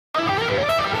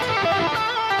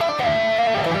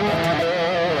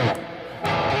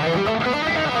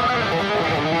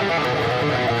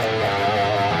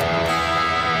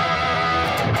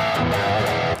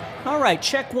right,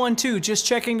 check 1, 2. Just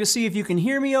checking to see if you can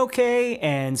hear me okay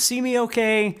and see me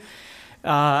okay.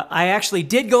 I actually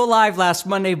did go live last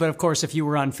Monday, but of course, if you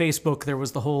were on Facebook, there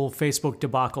was the whole Facebook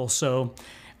debacle. So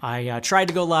I tried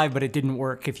to go live, but it didn't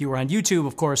work. If you were on YouTube,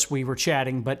 of course, we were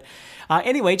chatting. But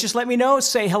anyway, just let me know,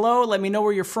 say hello, let me know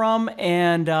where you're from,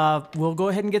 and we'll go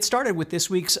ahead and get started with this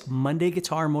week's Monday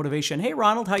Guitar Motivation. Hey,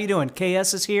 Ronald, how you doing?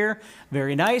 KS is here.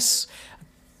 Very nice.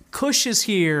 Kush is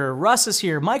here. Russ is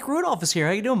here. Mike Rudolph is here.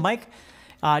 How you doing, Mike?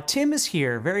 Tim is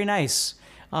here. Very nice.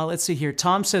 Let's see here.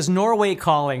 Tom says Norway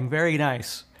calling. Very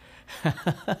nice.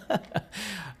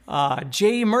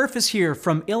 Jay Murph is here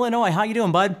from Illinois. How you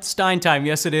doing, bud? Stine time.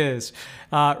 Yes, it is.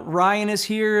 Ryan is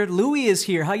here. Louie is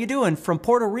here. How you doing? From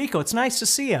Puerto Rico. It's nice to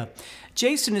see you.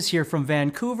 Jason is here from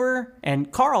Vancouver. And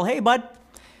Carl, hey, bud.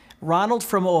 Ronald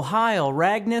from Ohio.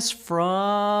 Ragnus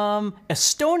from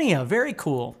Estonia. Very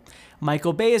cool.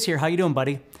 Michael Bay is here. How you doing,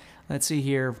 buddy? Let's see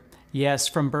here. Yes,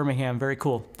 from Birmingham. Very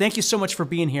cool. Thank you so much for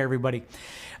being here, everybody.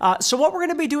 So what we're going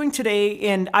to be doing today,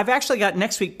 and I've actually got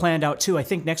next week planned out too. I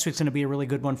think next week's going to be a really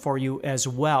good one for you as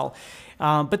well.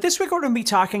 But this week what we're going to be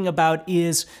talking about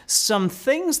is some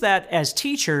things that as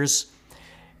teachers,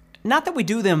 not that we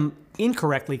do them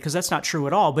incorrectly, because that's not true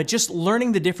at all, but just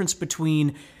learning the difference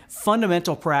between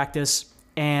fundamental practice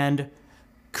and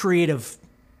creative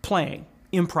playing,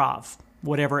 improv,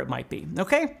 whatever it might be.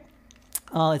 Okay?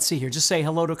 Let's see here. Just say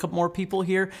hello to a couple more people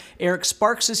here. Eric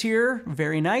Sparks is here.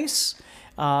 Very nice.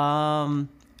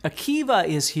 Akiva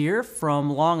is here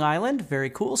from Long Island. Very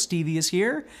cool. Stevie is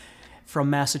here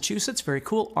from Massachusetts. Very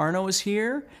cool. Arno is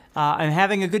here. I'm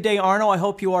having a good day, Arno. I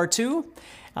hope you are too.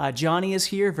 Johnny is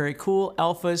here. Very cool.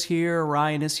 Alpha is here.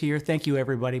 Ryan is here. Thank you,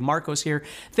 everybody. Marco's here.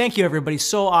 Thank you, everybody.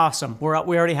 So awesome. We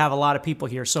already have a lot of people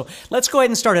here. So let's go ahead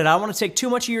and start it. I don't want to take too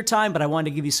much of your time, but I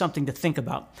wanted to give you something to think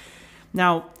about.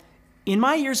 Now, in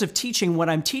my years of teaching, when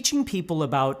I'm teaching people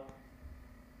about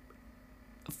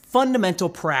fundamental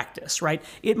practice, right?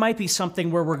 It might be something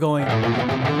where we're going,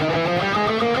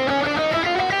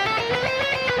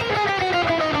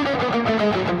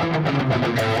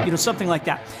 something like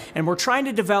that. And we're trying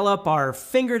to develop our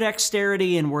finger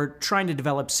dexterity, and we're trying to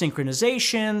develop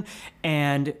synchronization,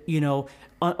 and,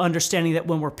 understanding that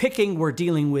when we're picking, we're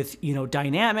dealing with,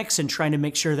 dynamics and trying to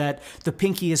make sure that the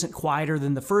pinky isn't quieter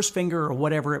than the first finger or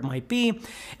whatever it might be,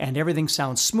 and everything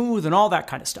sounds smooth and all that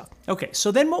kind of stuff. Okay,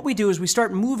 so then what we do is we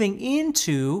start moving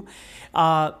into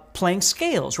playing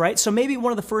scales, right? So maybe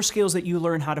one of the first scales that you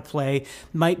learn how to play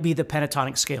might be the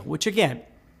pentatonic scale, which again,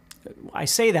 I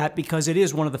say that because it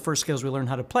is one of the first scales we learn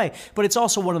how to play, but it's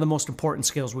also one of the most important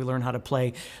scales we learn how to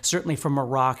play, certainly from a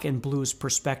rock and blues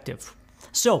perspective.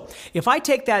 So if I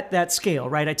take that scale,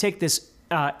 right, I take this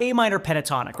A minor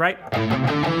pentatonic, right?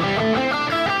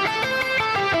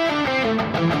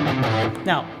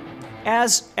 Now,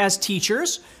 as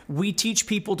teachers, we teach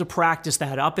people to practice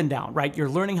that up and down, right? You're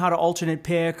learning how to alternate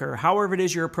pick or however it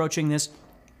is you're approaching this.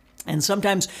 And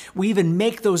sometimes we even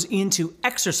make those into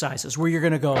exercises where you're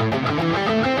going to go.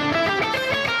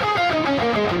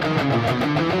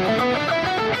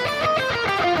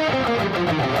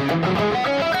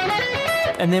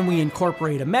 And then we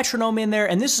incorporate a metronome in there.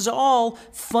 And this is all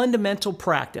fundamental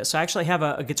practice. I actually have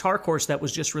a guitar course that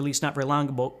was just released not very long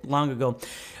ago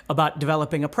about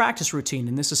developing a practice routine.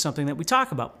 And this is something that we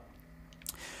talk about.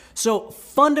 So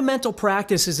fundamental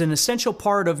practice is an essential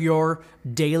part of your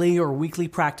daily or weekly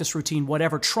practice routine,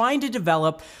 whatever, trying to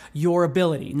develop your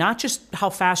ability, not just how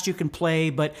fast you can play,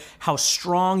 but how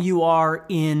strong you are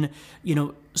in,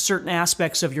 certain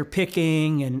aspects of your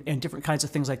picking and different kinds of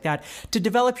things like that, to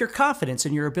develop your confidence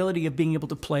and your ability of being able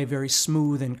to play very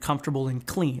smooth and comfortable and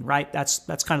clean, right? That's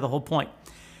kind of the whole point.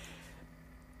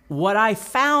 What I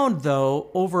found, though,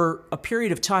 over a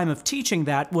period of time of teaching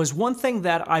that was one thing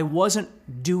that I wasn't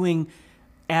doing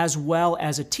as well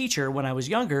as a teacher when I was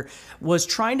younger, was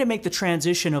trying to make the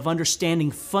transition of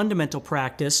understanding fundamental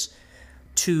practice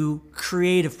to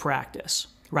creative practice,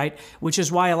 right? Which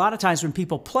is why a lot of times when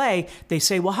people play, they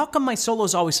say, well, how come my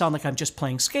solos always sound like I'm just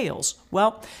playing scales?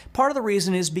 Well, part of the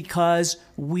reason is because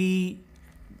we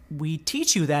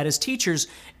teach you that as teachers,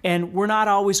 and we're not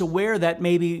always aware that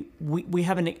maybe we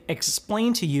haven't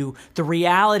explained to you the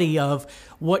reality of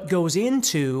what goes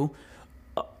into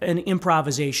an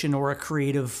improvisation or a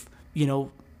creative,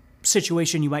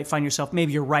 situation you might find yourself.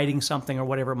 Maybe you're writing something or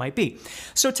whatever it might be.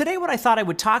 So today what I thought I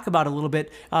would talk about a little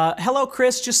bit, hello,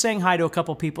 Chris, just saying hi to a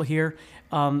couple people here.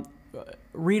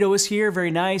 Rito is here, very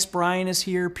nice. Brian is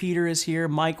here, Peter is here,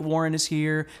 Mike Warren is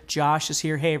here, Josh is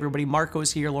here. Hey, everybody, Marco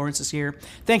is here, Lawrence is here.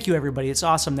 Thank you, everybody. It's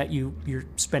awesome that you're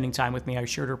spending time with me. I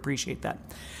sure do appreciate that.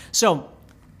 So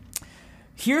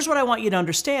here's what I want you to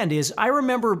understand is I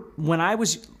remember when I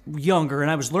was younger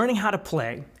and I was learning how to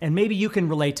play, and maybe you can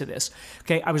relate to this.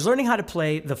 Okay, I was learning how to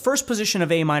play the first position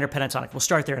of A minor pentatonic. We'll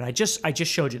start there, and I just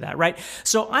showed you that, right?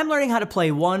 So I'm learning how to play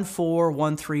 1-4,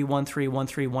 1-3, 1-3,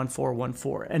 1-3, 1-4,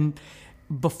 1-4. And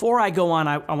before I go on,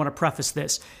 I want to preface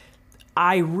this.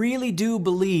 I really do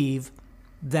believe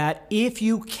that if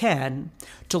you can,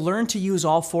 to learn to use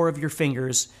all 4 of your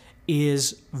fingers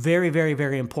is very, very,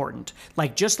 very important.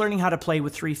 Like just learning how to play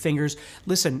with 3 fingers.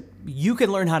 Listen, you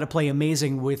can learn how to play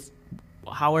amazing with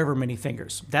however many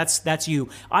fingers. That's you.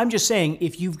 I'm just saying,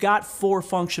 if you've got 4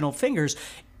 functional fingers,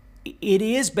 it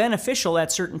is beneficial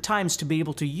at certain times to be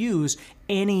able to use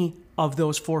any of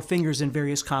those 4 fingers in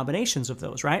various combinations of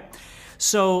those, right?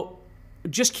 So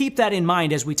just keep that in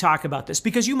mind as we talk about this,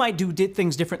 because you might do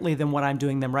things differently than what I'm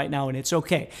doing them right now, and it's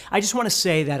okay. I just want to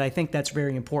say that I think that's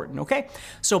very important, okay?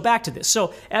 So back to this.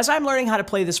 So as I'm learning how to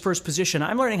play this first position,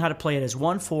 I'm learning how to play it as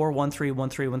 1-4, 1-3,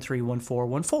 1-3, 1-3, 1-4,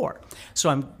 1-4.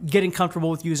 So I'm getting comfortable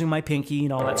with using my pinky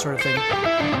and all that sort of thing.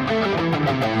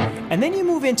 And then you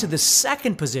move into the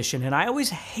second position, and I always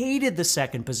hated the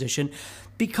second position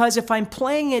because if I'm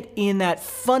playing it in that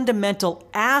fundamental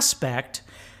aspect,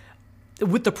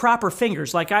 with the proper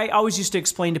fingers, like I always used to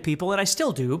explain to people, and I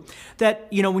still do, that,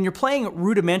 you know, when you're playing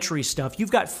rudimentary stuff, you've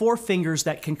got 4 fingers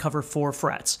that can cover 4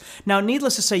 frets. Now,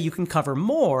 needless to say, you can cover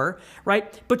more,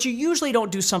 right? But you usually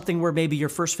don't do something where maybe your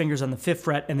first finger's on the 5th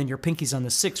fret and then your pinky's on the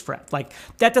 6th fret. Like,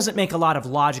 that doesn't make a lot of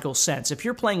logical sense. If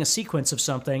you're playing a sequence of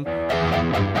something,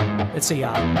 let's see,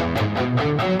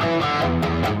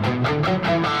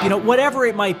 you know, whatever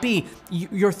it might be,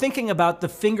 you're thinking about the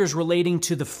fingers relating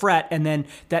to the fret, and then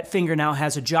that finger now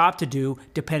has a job to do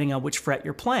depending on which fret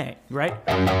you're playing, right?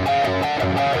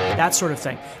 That sort of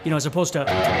thing. You know, as opposed to,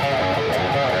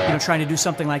 you know, trying to do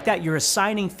something like that, you're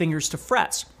assigning fingers to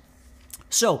frets.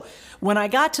 So when I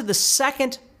got to the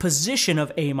second position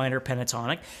of A minor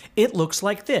pentatonic, it looks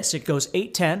like this. It goes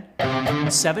 8-10,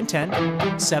 7-10,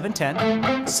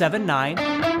 7-10, 7-9,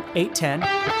 8-10,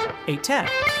 8-10.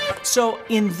 So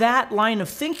in that line of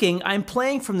thinking, I'm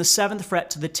playing from the 7th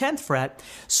fret to the 10th fret.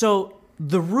 So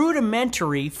the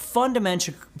rudimentary,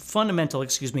 fundamental,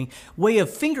 way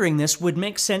of fingering this would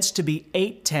make sense to be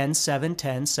 8-10,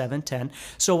 7-10, 7-10.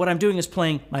 So what I'm doing is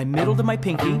playing my middle to my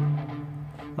pinky,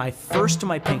 my first to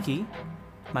my pinky,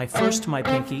 my first to my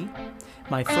pinky,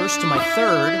 my first to my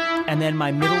third, and then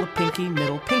my middle pinky,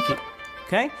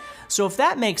 okay? So if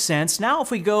that makes sense, now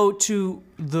if we go to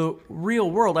the real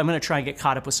world, I'm going to try and get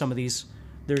caught up with some of these.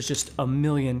 There's just a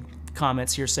million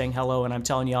comments here saying hello, and I'm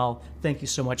telling y'all, thank you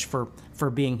so much for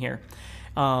being here.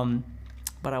 But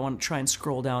I want to try and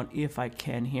scroll down if I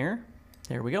can here.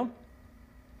 There we go.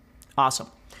 Awesome.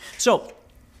 So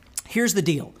here's the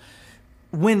deal.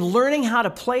 When learning how to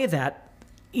play that,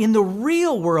 in the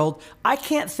real world, I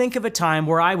can't think of a time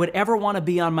where I would ever want to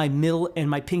be on my middle and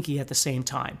my pinky at the same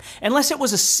time. Unless it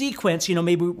was a sequence, you know,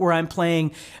 maybe where I'm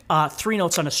playing 3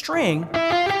 notes on a string,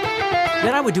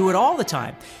 then I would do it all the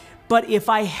time. But if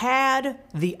I had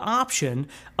the option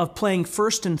of playing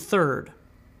first and third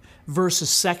versus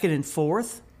second and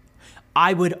fourth,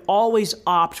 I would always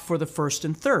opt for the first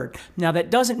and third. Now, that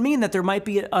doesn't mean that there might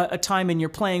be a time in your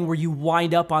playing where you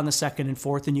wind up on the second and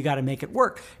fourth and you got to make it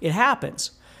work. It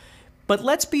happens. But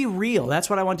let's be real. That's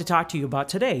what I want to talk to you about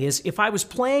today, is if I was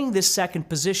playing this second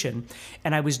position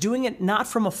and I was doing it not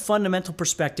from a fundamental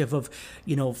perspective of,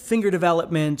 you know, finger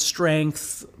development,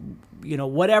 strength, you know,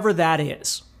 whatever that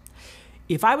is.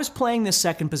 If I was playing this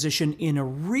second position in a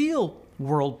real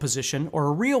world position, or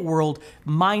a real world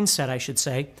mindset, I should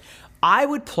say, I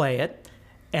would play it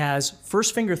as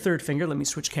first finger, third finger. Let me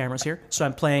switch cameras here. So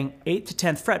I'm playing 8th to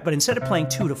 10th fret, but instead of playing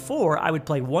 2 to 4, I would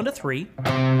play 1 to 3.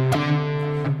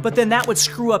 But then that would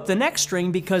screw up the next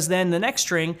string, because then the next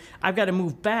string, I've got to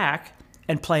move back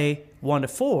and play 1 to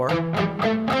 4.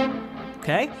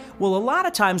 Okay? Well, a lot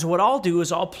of times what I'll do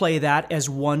is I'll play that as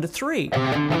 1 to 3.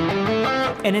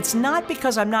 And it's not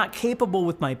because I'm not capable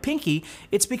with my pinky,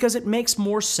 it's because it makes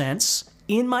more sense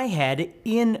in my head,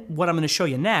 in what I'm going to show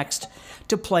you next,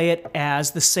 to play it as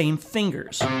the same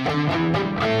fingers.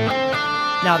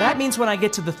 Now that means when I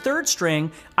get to the third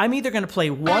string, I'm either going to play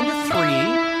 1 to 3,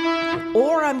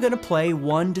 or I'm going to play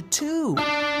 1 to 2.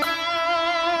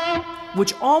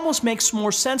 Which almost makes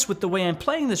more sense with the way I'm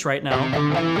playing this right now.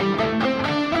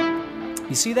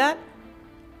 You see that?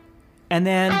 And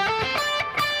then...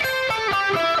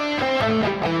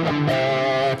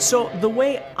 So the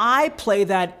way I play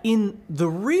that in the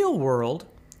real world,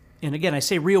 and again, I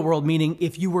say real world meaning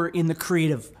if you were in the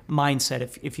creative mindset,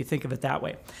 if you think of it that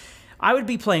way, I would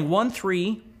be playing 1,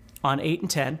 3, on 8 and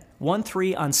 10, 1,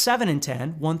 3 on 7 and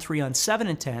 10, 1, 3 on 7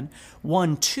 and 10,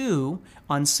 1, 2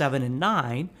 on 7 and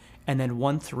 9, and then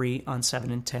 1, 3 on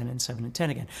 7 and 10 and 7 and 10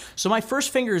 again. So my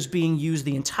first finger is being used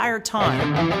the entire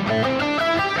time.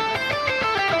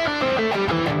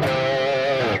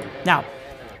 Now,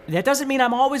 that doesn't mean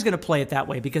I'm always going to play it that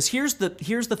way, because here's the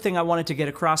thing I wanted to get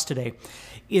across today,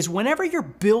 is whenever you're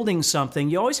building something,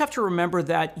 you always have to remember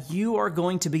that you are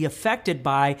going to be affected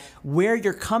by where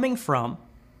you're coming from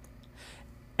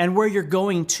and where you're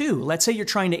going to. Let's say you're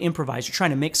trying to improvise, you're trying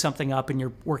to make something up and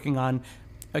you're working on,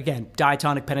 again,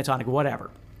 diatonic, pentatonic, whatever.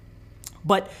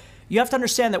 But you have to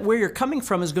understand that where you're coming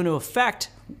from is going to affect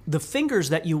the fingers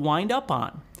that you wind up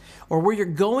on, or where you're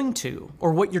going to,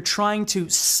 or what you're trying to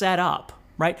set up,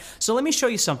 right? So let me show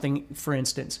you something, for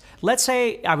instance. Let's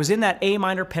say I was in that A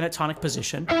minor pentatonic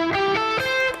position,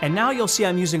 and now you'll see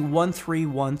I'm using 1, 3,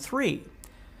 1, 3.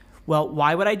 Well,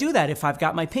 why would I do that if I've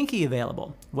got my pinky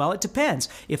available? Well, it depends.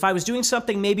 If I was doing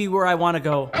something maybe where I want to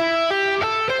go,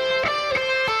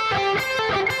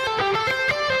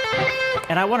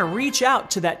 and I want to reach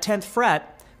out to that 10th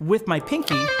fret with my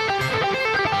pinky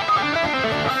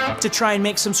to try and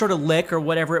make some sort of lick or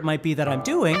whatever it might be that I'm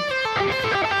doing,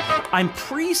 I'm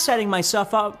pre-setting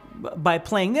myself up by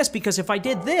playing this, because if I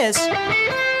did this,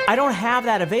 I don't have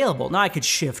that available. Now I could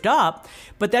shift up,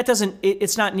 but that doesn't,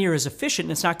 it's not near as efficient,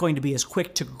 and it's not going to be as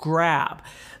quick to grab.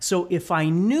 So if I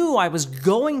knew I was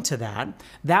going to that,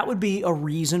 that would be a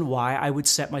reason why I would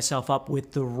set myself up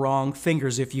with the wrong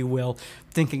fingers, if you will,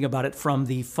 thinking about it from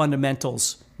the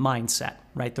fundamentals mindset,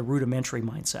 right? The rudimentary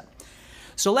mindset.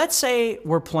 So let's say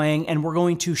we're playing and we're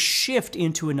going to shift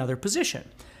into another position.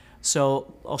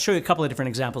 So I'll show you a couple of different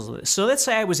examples of this. So let's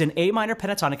say I was in A minor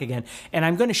pentatonic again, and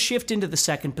I'm going to shift into the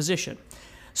second position.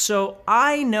 So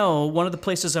I know one of the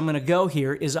places I'm going to go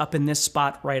here is up in this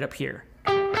spot right up here.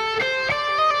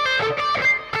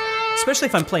 Especially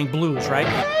if I'm playing blues, right?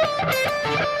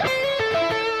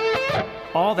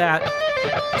 All that.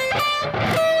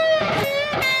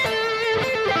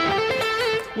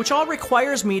 Which all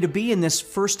requires me to be in this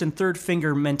first and third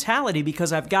finger mentality,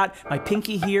 because I've got my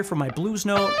pinky here for my blues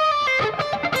note.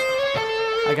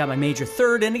 I got my major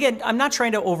third, and again, I'm not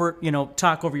trying to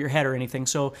talk over your head or anything,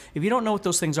 so if you don't know what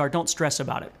those things are, don't stress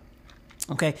about it.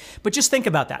 Okay, but just think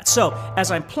about that. So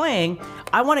as I'm playing,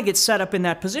 I want to get set up in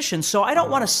that position, so I don't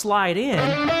want to slide in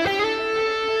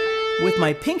with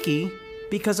my pinky,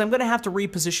 because I'm going to have to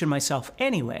reposition myself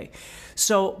anyway.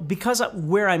 So because of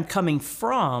where I'm coming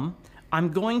from,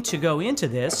 I'm going to go into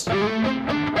this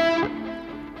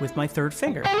with my third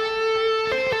finger,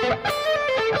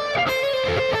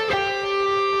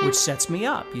 which sets me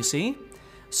up, you see?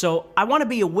 So I want to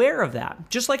be aware of that.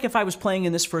 Just like if I was playing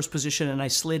in this first position and I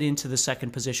slid into the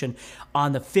second position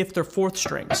on the 5th or 4th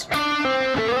strings,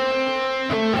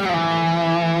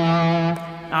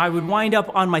 I would wind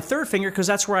up on my third finger, because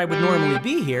that's where I would normally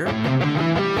be here.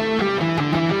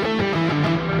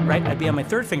 Right? I'd be on my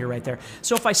third finger right there.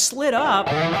 So if I slid up,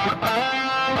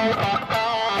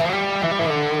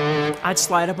 I'd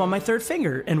slide up on my third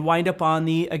finger and wind up on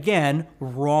the, again,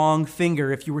 wrong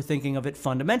finger if you were thinking of it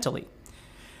fundamentally.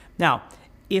 Now,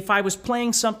 if I was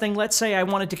playing something, let's say I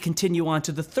wanted to continue on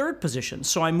to the third position,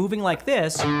 so I'm moving like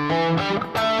this.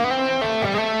 Now,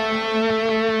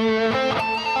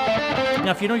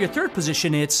 if you know your third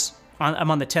position,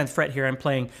 I'm on the 10th fret here. I'm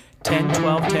playing 10,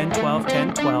 12, 10, 12,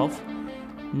 10, 12.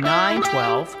 9,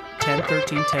 12, 10,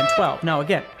 13, 10, 12. Now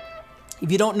again, if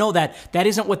you don't know that, that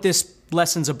isn't what this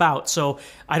lesson's about. So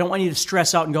I don't want you to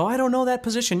stress out and go, I don't know that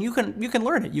position. You can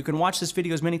learn it. You can watch this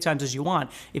video as many times as you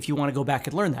want if you want to go back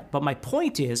and learn that. But my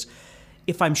point is,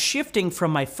 if I'm shifting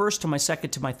from my first to my second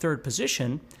to my third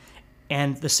position,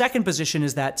 and the second position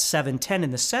is that 7, 10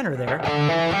 in the center there,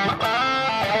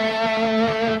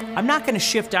 I'm not going to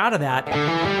shift out of that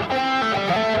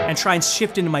and try and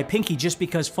shift into my pinky just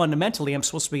because fundamentally I'm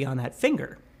supposed to be on that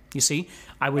finger. You see,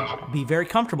 I would be very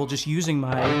comfortable just using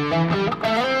my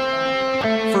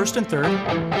first and third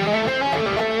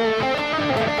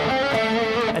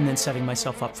and then setting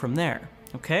myself up from there.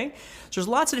 Okay? So there's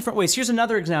lots of different ways. Here's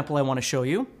another example I want to show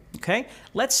you. Okay?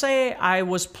 Let's say I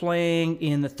was playing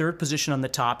in the third position on the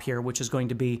top here, which is going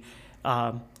to be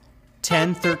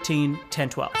 10, 13, 10,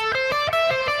 12.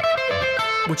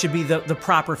 Which would be the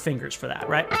proper fingers for that,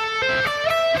 right?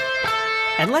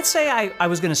 And let's say I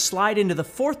was going to slide into the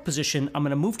fourth position. I'm going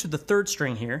to move to the third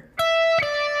string here.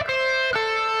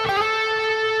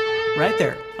 Right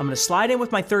there. I'm going to slide in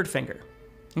with my third finger.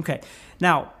 Okay.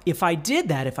 Now, if I did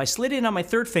that, if I slid in on my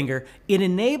third finger, it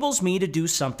enables me to do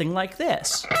something like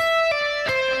this.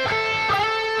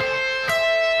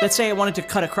 Let's say I wanted to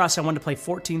cut across. I wanted to play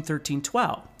 14, 13,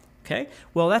 12. Okay,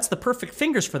 well, that's the perfect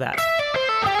fingers for that.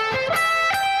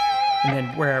 And then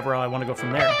wherever I want to go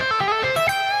from there.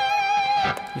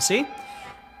 You see?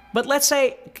 But let's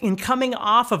say in coming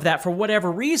off of that, for whatever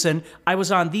reason, I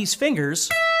was on these fingers.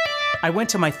 I went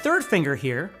to my third finger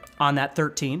here on that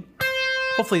 13.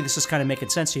 Hopefully this is kind of making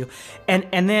sense to you.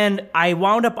 And then I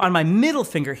wound up on my middle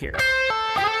finger here.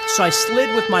 So I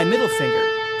slid with my middle finger,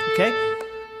 okay?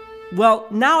 Well,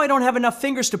 now I don't have enough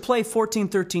fingers to play 14,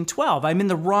 13, 12. I'm in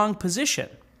the wrong position.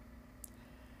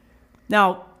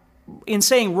 Now, in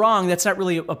saying wrong, that's not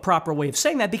really a proper way of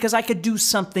saying that because I could do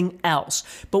something else.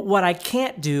 But what I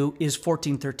can't do is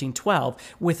 14, 13,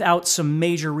 12 without some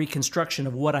major reconstruction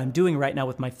of what I'm doing right now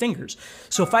with my fingers.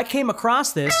 So if I came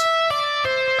across this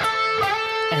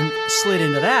and slid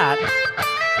into that,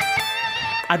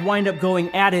 I'd wind up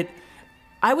going at it.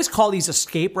 I always call these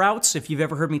escape routes, if you've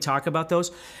ever heard me talk about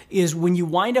those, is when you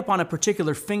wind up on a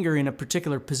particular finger in a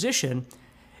particular position,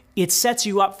 it sets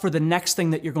you up for the next thing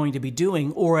that you're going to be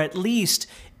doing, or at least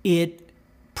it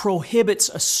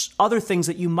prohibits other things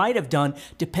that you might have done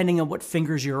depending on what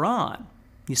fingers you're on,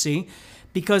 you see?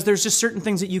 Because there's just certain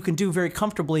things that you can do very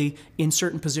comfortably in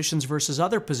certain positions versus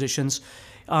other positions,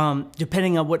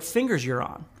 depending on what fingers you're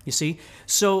on, you see?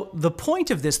 So the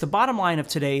point of this, the bottom line of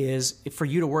today is, for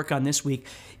you to work on this week,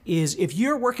 is if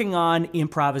you're working on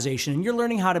improvisation and you're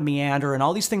learning how to meander and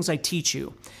all these things I teach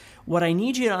you, what I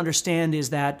need you to understand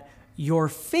is that your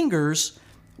fingers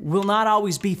will not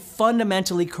always be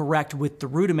fundamentally correct with the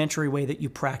rudimentary way that you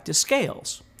practice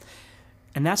scales.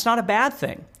 And that's not a bad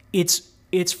thing. It's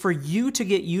for you to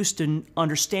get used to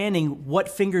understanding what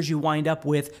fingers you wind up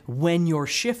with when you're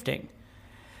shifting,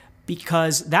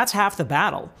 because that's half the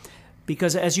battle.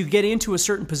 Because as you get into a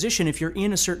certain position, if you're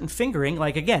in a certain fingering,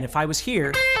 like again, if I was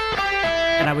here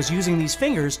and I was using these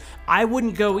fingers, I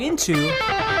wouldn't go into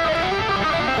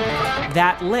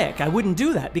that lick. I wouldn't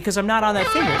do that because I'm not on that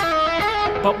finger.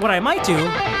 But what I might do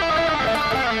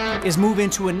is move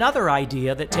into another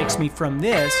idea that takes me from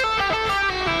this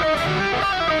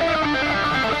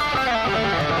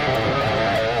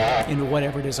into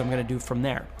whatever it is I'm going to do from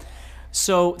there.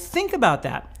 So think about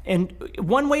that. And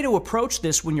one way to approach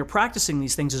this when you're practicing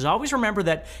these things is always remember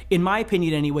that, in my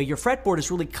opinion anyway, your fretboard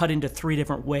is really cut into 3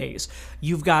 different ways.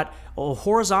 You've got a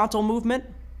horizontal movement,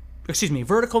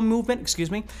 vertical movement,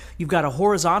 You've got a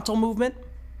horizontal movement,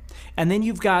 and then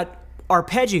you've got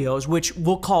arpeggios, which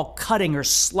we'll call cutting or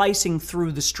slicing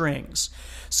through the strings.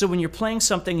 So when you're playing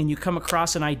something and you come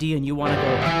across an idea and you want to go,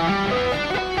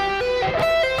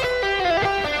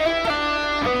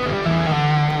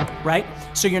 right?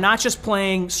 So you're not just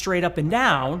playing straight up and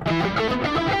down.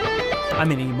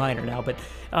 I'm in E minor now, but,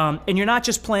 and you're not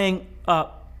just playing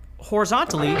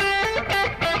horizontally.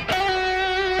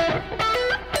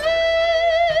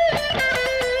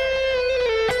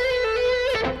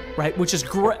 Right, which is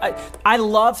great. I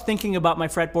love thinking about my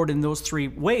fretboard in those 3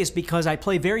 ways because I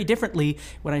play very differently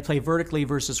when I play vertically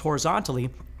versus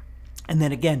horizontally. And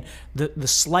then again, the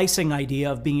slicing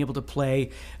idea of being able to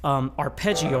play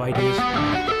arpeggio ideas.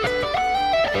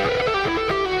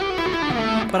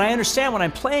 But I understand when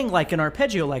I'm playing like an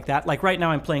arpeggio like that, like right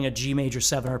now I'm playing a G major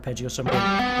 7 arpeggio. So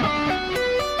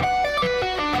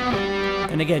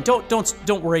and again,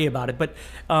 don't worry about it, but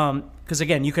because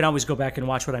again, you can always go back and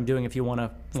watch what I'm doing if you want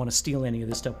to steal any of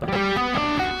this stuff. But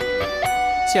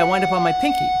see, I wind up on my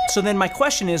pinky. So then my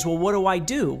question is, well, what do I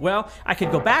do? Well, I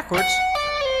could go backwards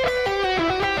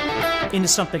into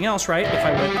something else, right? If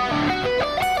I went,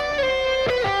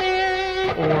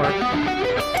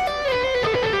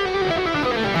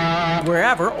 or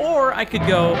wherever, or I could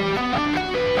go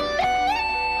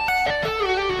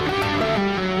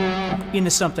into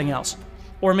something else,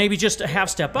 or maybe just a half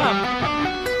step up.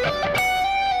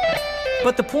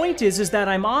 But the point is that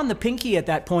I'm on the pinky at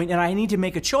that point and I need to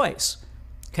make a choice.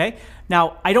 Okay?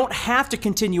 Now, I don't have to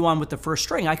continue on with the first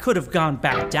string. I could have gone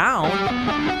back down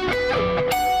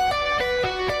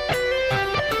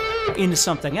into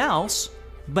something else,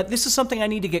 but this is something I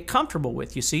need to get comfortable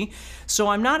with, you see? So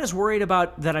I'm not as worried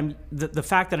about that the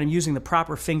fact that I'm using the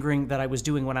proper fingering that I was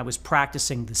doing when I was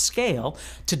practicing the scale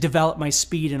to develop my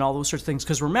speed and all those sorts of things.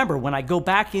 Because remember, when I go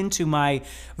back into my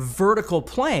vertical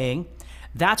playing,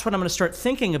 that's when I'm going to start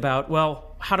thinking about,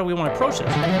 well, how do we want to approach this?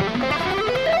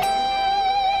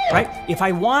 Right? If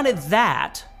I wanted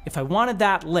that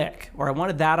lick, or I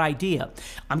wanted that idea,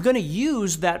 I'm going to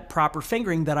use that proper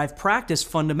fingering that I've practiced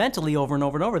fundamentally over and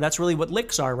over and over. That's really what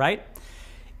licks are, right?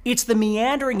 It's the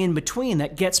meandering in between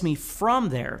that gets me from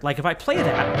there. Like if I play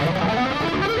that,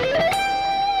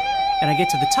 and I get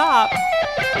to the top,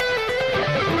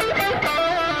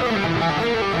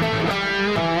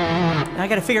 and I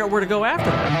got to figure out where to go after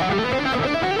that.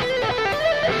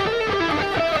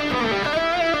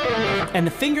 And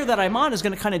the finger that I'm on is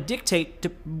going to kind of dictate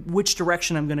which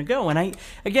direction I'm going to go. And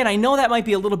I know that might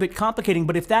be a little bit complicating,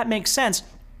 but if that makes sense,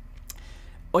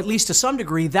 or at least to some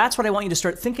degree, that's what I want you to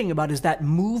start thinking about, is that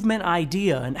movement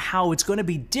idea and how it's going to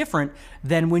be different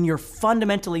than when you're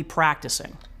fundamentally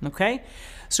practicing, okay?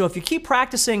 So if you keep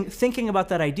practicing, thinking about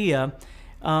that idea,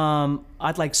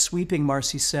 I'd like sweeping,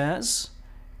 Marcy says.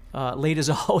 Late as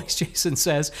always, Jason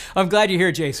says. I'm glad you're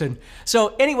here, Jason.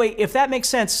 So anyway, if that makes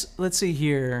sense, let's see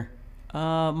here.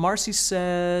 Marcy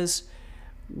says,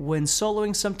 when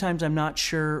soloing, sometimes I'm not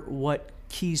sure what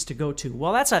keys to go to.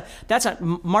 Well,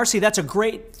 Marcy, that's a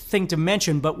great thing to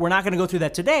mention, but we're not going to go through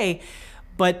that today,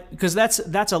 but because that's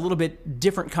a little bit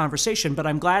different conversation, but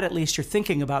I'm glad at least you're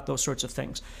thinking about those sorts of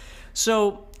things.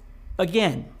 So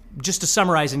again, just to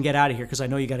summarize and get out of here, because I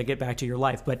know you got to get back to your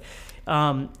life, but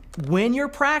when you're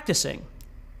practicing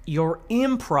your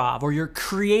improv or your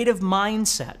creative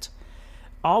mindset,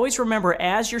 always remember,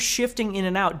 as you're shifting in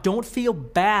and out, don't feel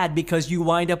bad because you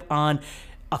wind up on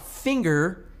a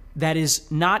finger that is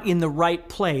not in the right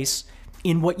place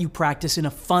in what you practice in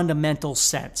a fundamental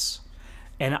sense.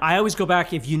 And I always go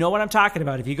back, if you know what I'm talking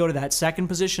about, if you go to that second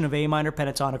position of A minor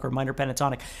pentatonic or minor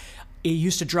pentatonic, it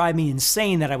used to drive me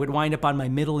insane that I would wind up on my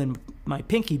middle and my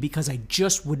pinky because I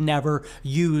just would never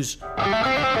use...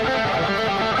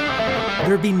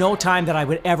 There'd be no time that I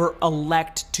would ever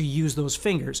elect to use those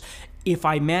fingers. If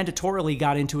I mandatorily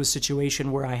got into a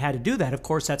situation where I had to do that, of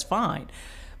course, that's fine.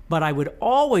 But I would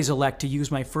always elect to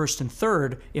use my first and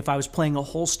third if I was playing a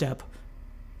whole step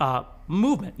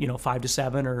movement, 5 to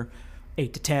 7 or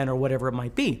 8 to 10 or whatever it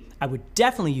might be. I would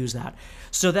definitely use that.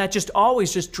 So that just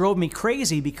always just drove me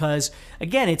crazy because,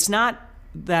 again, it's not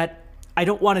that I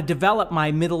don't want to develop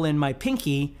my middle and my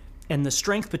pinky and the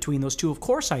strength between those two. Of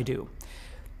course I do.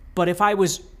 But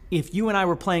if you and I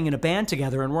were playing in a band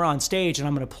together and we're on stage and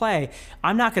I'm going to play,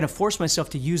 I'm not going to force myself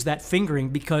to use that fingering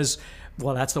because,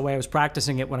 well, that's the way I was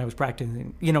practicing it when I was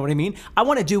practicing. You know what I mean? I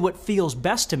want to do what feels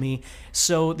best to me,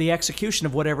 so the execution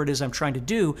of whatever it is I'm trying to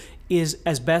do is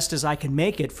as best as I can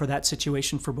make it for that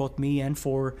situation for both me and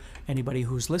for anybody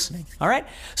who's listening. All right?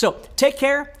 So take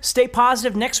care. Stay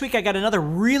positive. Next week I got another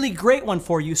really great one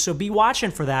for you, so be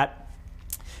watching for that.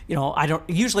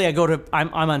 Usually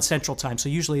I'm on Central Time, so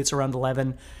usually it's around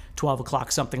 11, 12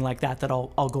 o'clock, something like that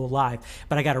I'll go live.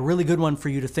 But I got a really good one for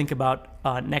you to think about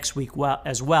next week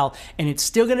as well. And it's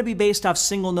still going to be based off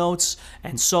single notes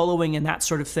and soloing and that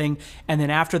sort of thing. And then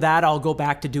after that, I'll go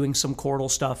back to doing some chordal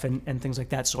stuff and things like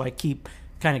that. So I keep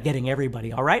kind of getting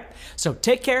everybody, all right? So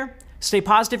take care. Stay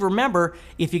positive. Remember,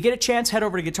 if you get a chance, head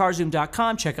over to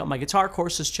guitarzoom.com, check out my guitar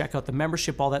courses, check out the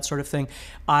membership, all that sort of thing.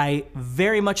 I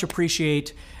very much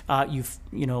appreciate you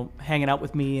hanging out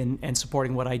with me and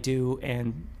supporting what I do,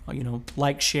 and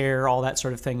like, share, all that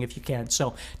sort of thing if you can.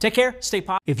 So take care, stay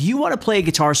positive. If you want to play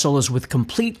guitar solos with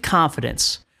complete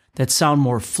confidence that sound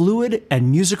more fluid and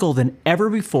musical than ever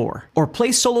before, or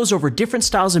play solos over different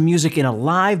styles of music in a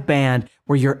live band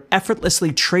where you're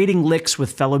effortlessly trading licks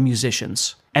with fellow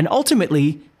musicians, and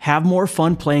ultimately have more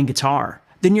fun playing guitar,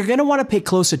 then you're going to want to pay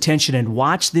close attention and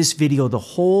watch this video the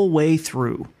whole way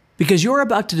through, because you're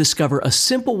about to discover a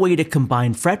simple way to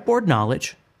combine fretboard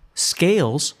knowledge,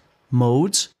 scales,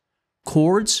 modes,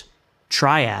 chords,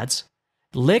 triads,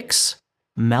 licks,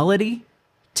 melody,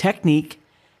 technique,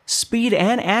 speed,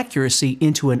 and accuracy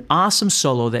into an awesome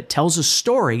solo that tells a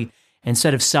story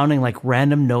instead of sounding like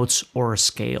random notes or a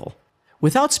scale.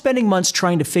 Without spending months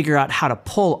trying to figure out how to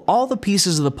pull all the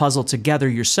pieces of the puzzle together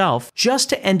yourself, just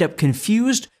to end up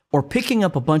confused or picking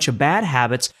up a bunch of bad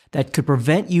habits that could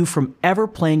prevent you from ever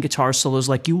playing guitar solos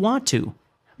like you want to.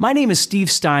 My name is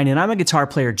Steve Stine, and I'm a guitar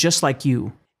player just like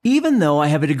you. Even though I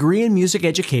have a degree in music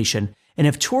education and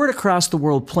have toured across the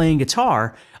world playing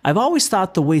guitar, I've always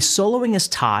thought the way soloing is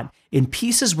taught, in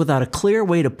pieces without a clear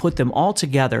way to put them all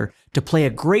together to play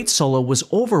a great solo, was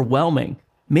overwhelming.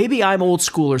 Maybe I'm old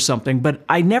school or something, but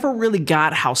I never really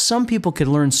got how some people could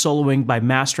learn soloing by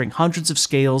mastering hundreds of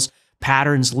scales,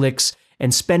 patterns, licks,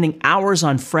 and spending hours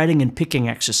on fretting and picking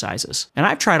exercises. And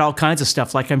I've tried all kinds of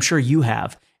stuff, like I'm sure you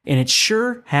have, and it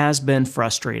sure has been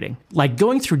frustrating. Like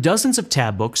going through dozens of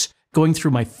tab books, going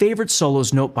through my favorite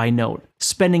solos note by note,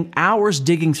 spending hours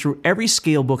digging through every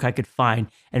scale book I could find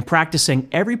and practicing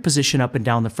every position up and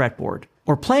down the fretboard.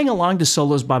 Or playing along to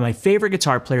solos by my favorite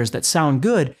guitar players that sound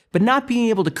good, but not being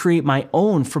able to create my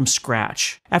own from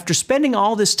scratch. After spending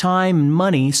all this time and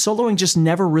money, soloing just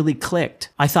never really clicked.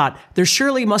 I thought, there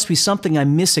surely must be something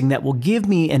I'm missing that will give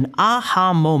me an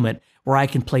aha moment where I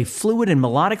can play fluid and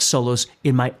melodic solos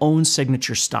in my own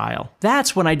signature style.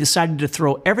 That's when I decided to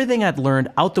throw everything I'd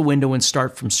learned out the window and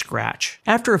start from scratch.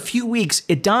 After a few weeks,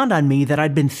 it dawned on me that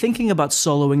I'd been thinking about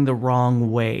soloing the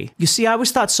wrong way. You see, I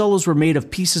always thought solos were made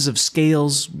of pieces of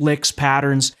scales, licks,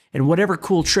 patterns, and whatever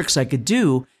cool tricks I could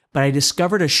do, but I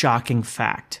discovered a shocking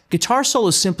fact. Guitar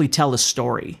solos simply tell a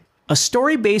story. A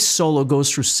story-based solo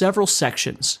goes through several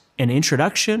sections: an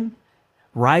introduction,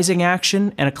 rising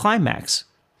action, and a climax.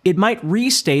 It might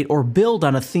restate or build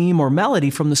on a theme or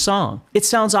melody from the song. It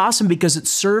sounds awesome because it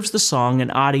serves the song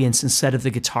and audience instead of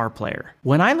the guitar player.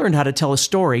 When I learned how to tell a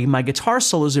story, my guitar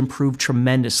solos improved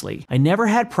tremendously. I never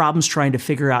had problems trying to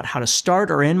figure out how to start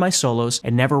or end my solos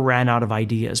and never ran out of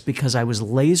ideas because I was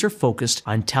laser focused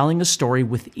on telling a story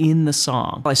within the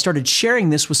song. I started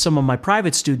sharing this with some of my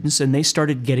private students and they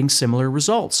started getting similar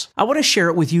results. I want to share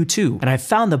it with you too, and I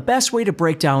found the best way to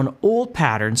break down old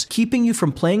patterns, keeping you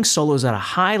from playing solos at a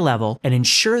high level and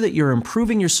ensure that you're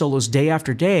improving your solos day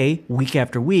after day, week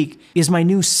after week, is my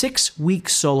new 6-week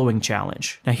soloing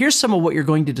challenge. Now here's some of what you're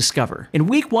going to discover. In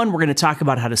week 1, we're going to talk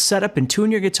about how to set up and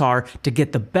tune your guitar to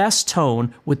get the best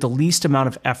tone with the least amount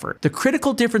of effort. The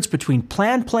critical difference between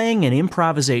planned playing and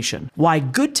improvisation. Why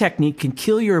good technique can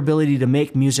kill your ability to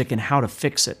make music and how to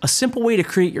fix it. A simple way to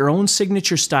create your own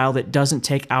signature style that doesn't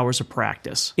take hours of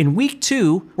practice. In week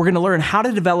 2, we're going to learn how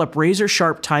to develop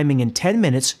razor-sharp timing in 10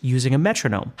 minutes using a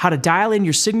metronome. How to dial in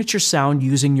your signature sound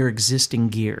using your existing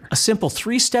gear. A simple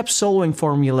 3-step soloing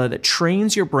formula that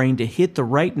trains your brain to hit the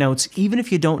right notes even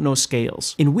if you don't know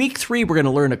scales. In week 3, we're going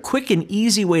to learn a quick and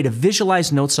easy way to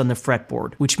visualize notes on the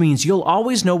fretboard, which means you'll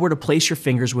always know where to place your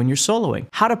fingers when you're soloing.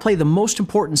 How to play the most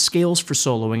important scales for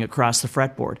soloing across the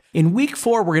fretboard. In week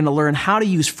 4, we're going to learn how to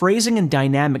use phrasing and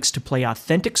dynamics to play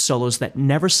authentic solos that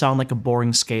never sound like a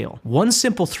boring scale. One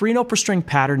simple 3-note per string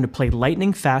pattern to play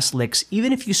lightning fast licks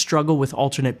even if you struggle with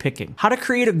alternate picking. How to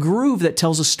create a groove that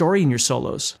tells a story in your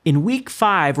solos. In week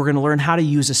 5, we're going to learn how to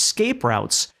use escape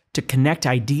routes to connect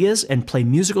ideas and play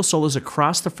musical solos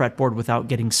across the fretboard without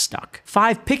getting stuck.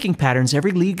 5 picking patterns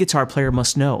every lead guitar player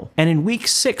must know. And in week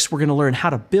 6, we're going to learn how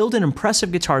to build an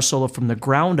impressive guitar solo from the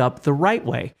ground up the right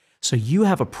way, so you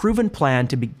have a proven plan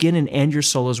to begin and end your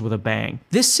solos with a bang.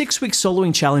 This 6-week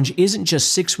soloing challenge isn't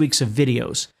just 6 weeks of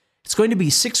videos. It's going to be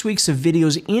 6 weeks of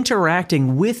videos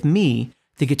interacting with me,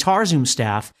 the GuitarZoom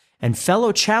staff, and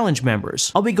fellow challenge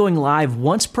members. I'll be going live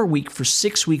once per week for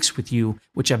 6 weeks with you,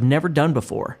 which I've never done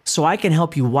before, so I can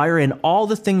help you wire in all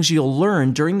the things you'll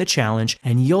learn during the challenge,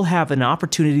 and you'll have an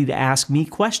opportunity to ask me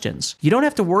questions. You don't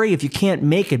have to worry if you can't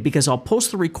make it because I'll post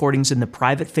the recordings in the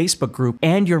private Facebook group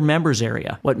and your members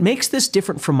area. What makes this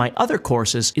different from my other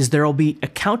courses is there'll be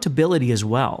accountability as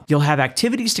well. You'll have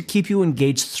activities to keep you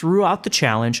engaged throughout the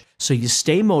challenge so you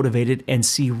stay motivated and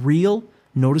see real,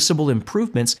 noticeable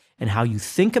improvements in how you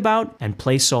think about and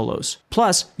play solos.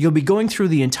 Plus, you'll be going through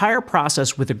the entire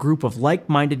process with a group of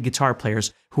like-minded guitar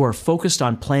players who are focused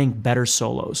on playing better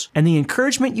solos. And the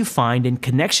encouragement you find and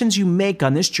connections you make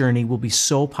on this journey will be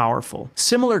so powerful.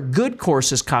 Similar good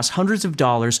courses cost hundreds of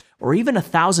dollars or even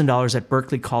 $1,000 at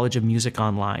Berklee College of Music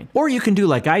Online. Or you can do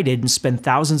like I did and spend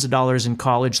thousands of dollars in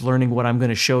college learning what I'm going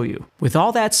to show you. With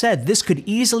all that said, this could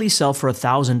easily sell for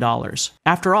 $1,000.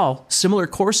 After all, similar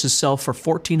courses sell for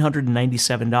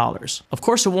 $1,497. Of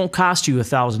course, it won't cost you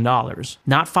 $1,000,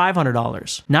 not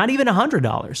 $500, not even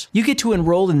 $100. You get to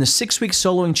enroll in the 6-week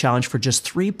soloing challenge for just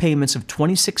 3 payments of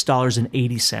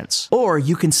 $26.80. Or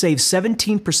you can save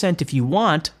 17% if you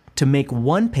want to make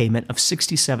 1 payment of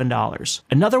 $67.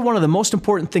 Another one of the most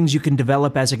important things you can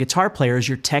develop as a guitar player is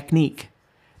your technique.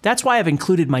 That's why I've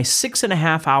included my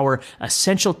 6.5-hour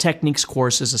Essential Techniques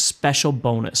course as a special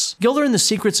bonus. You'll learn the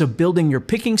secrets of building your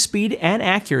picking speed and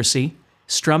accuracy,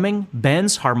 strumming,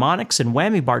 bends, harmonics, and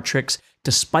whammy bar tricks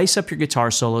to spice up your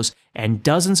guitar solos, and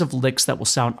dozens of licks that will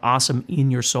sound awesome in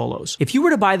your solos. If you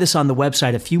were to buy this on the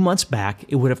website a few months back,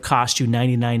 it would have cost you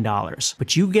 $99,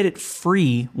 but you get it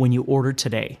free when you order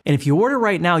today. And if you order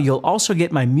right now, you'll also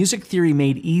get my Music Theory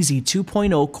Made Easy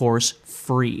 2.0 course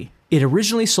free. It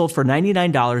originally sold for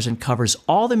 $99 and covers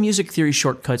all the music theory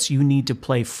shortcuts you need to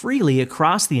play freely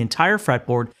across the entire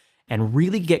fretboard and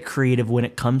really get creative when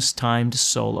it comes time to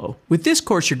solo. With this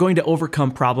course, you're going to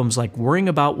overcome problems like worrying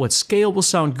about what scale will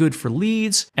sound good for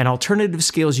leads and alternative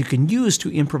scales you can use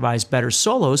to improvise better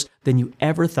solos than you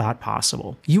ever thought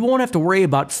possible. You won't have to worry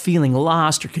about feeling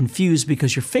lost or confused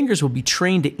because your fingers will be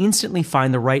trained to instantly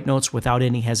find the right notes without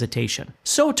any hesitation.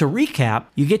 So to recap,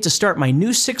 you get to start my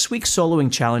new 6-week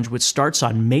soloing challenge, which starts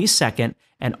on May 2nd,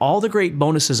 and all the great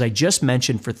bonuses I just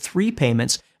mentioned for 3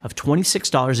 payments of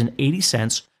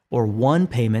 $26.80, or one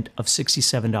payment of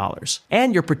 $67.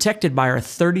 And you're protected by our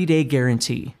 30-day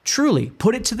guarantee. Truly,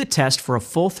 put it to the test for a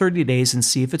full 30 days and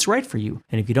see if it's right for you.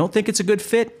 And if you don't think it's a good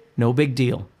fit, no big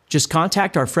deal. Just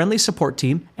contact our friendly support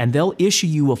team and they'll issue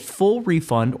you a full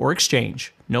refund or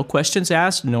exchange. No questions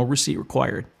asked, no receipt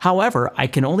required. However, I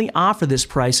can only offer this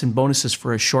price and bonuses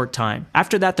for a short time.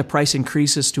 After that, the price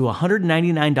increases to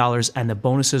 $199 and the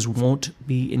bonuses won't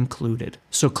be included.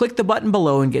 So click the button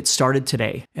below and get started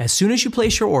today. As soon as you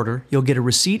place your order, you'll get a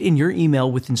receipt in your email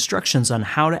with instructions on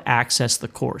how to access the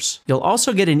course. You'll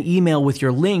also get an email with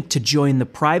your link to join the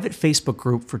private Facebook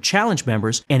group for challenge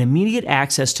members and immediate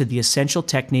access to the Essential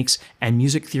Techniques and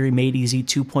Music Theory Made Easy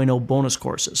 2.0 bonus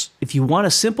courses. If you want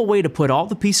a simple way to put all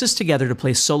the pieces together to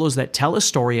play solos that tell a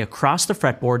story across the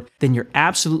fretboard, then you're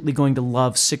absolutely going to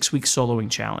love 6-Week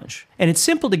Soloing Challenge. And it's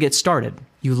simple to get started.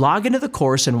 You log into the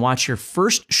course and watch your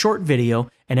first short video,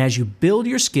 and as you build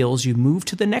your skills, you move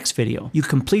to the next video. You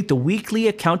complete the weekly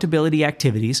accountability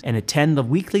activities and attend the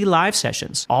weekly live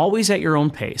sessions, always at your own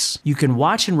pace. You can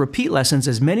watch and repeat lessons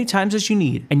as many times as you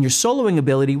need, and your soloing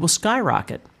ability will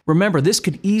skyrocket. Remember, this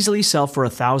could easily sell for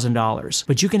 $1,000,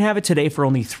 but you can have it today for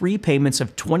only 3 payments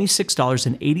of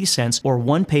 $26.80 or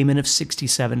one payment of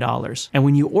 $67. And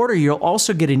when you order, you'll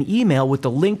also get an email with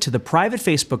the link to the private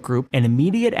Facebook group and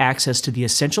immediate access to the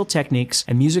Essential Techniques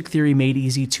and Music Theory Made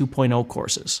Easy 2.0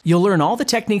 courses. You'll learn all the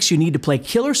techniques you need to play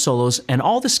killer solos and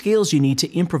all the skills you need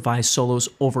to improvise solos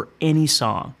over any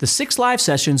song. The 6 live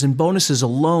sessions and bonuses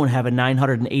alone have a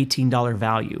 $918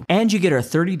 value, and you get our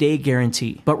 30-day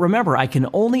guarantee. But remember, I can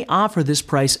only offer this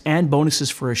price and bonuses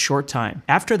for a short time.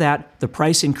 After that, the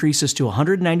price increases to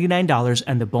 $199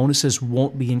 and the bonuses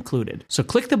won't be included. So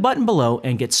click the button below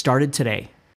and get started today.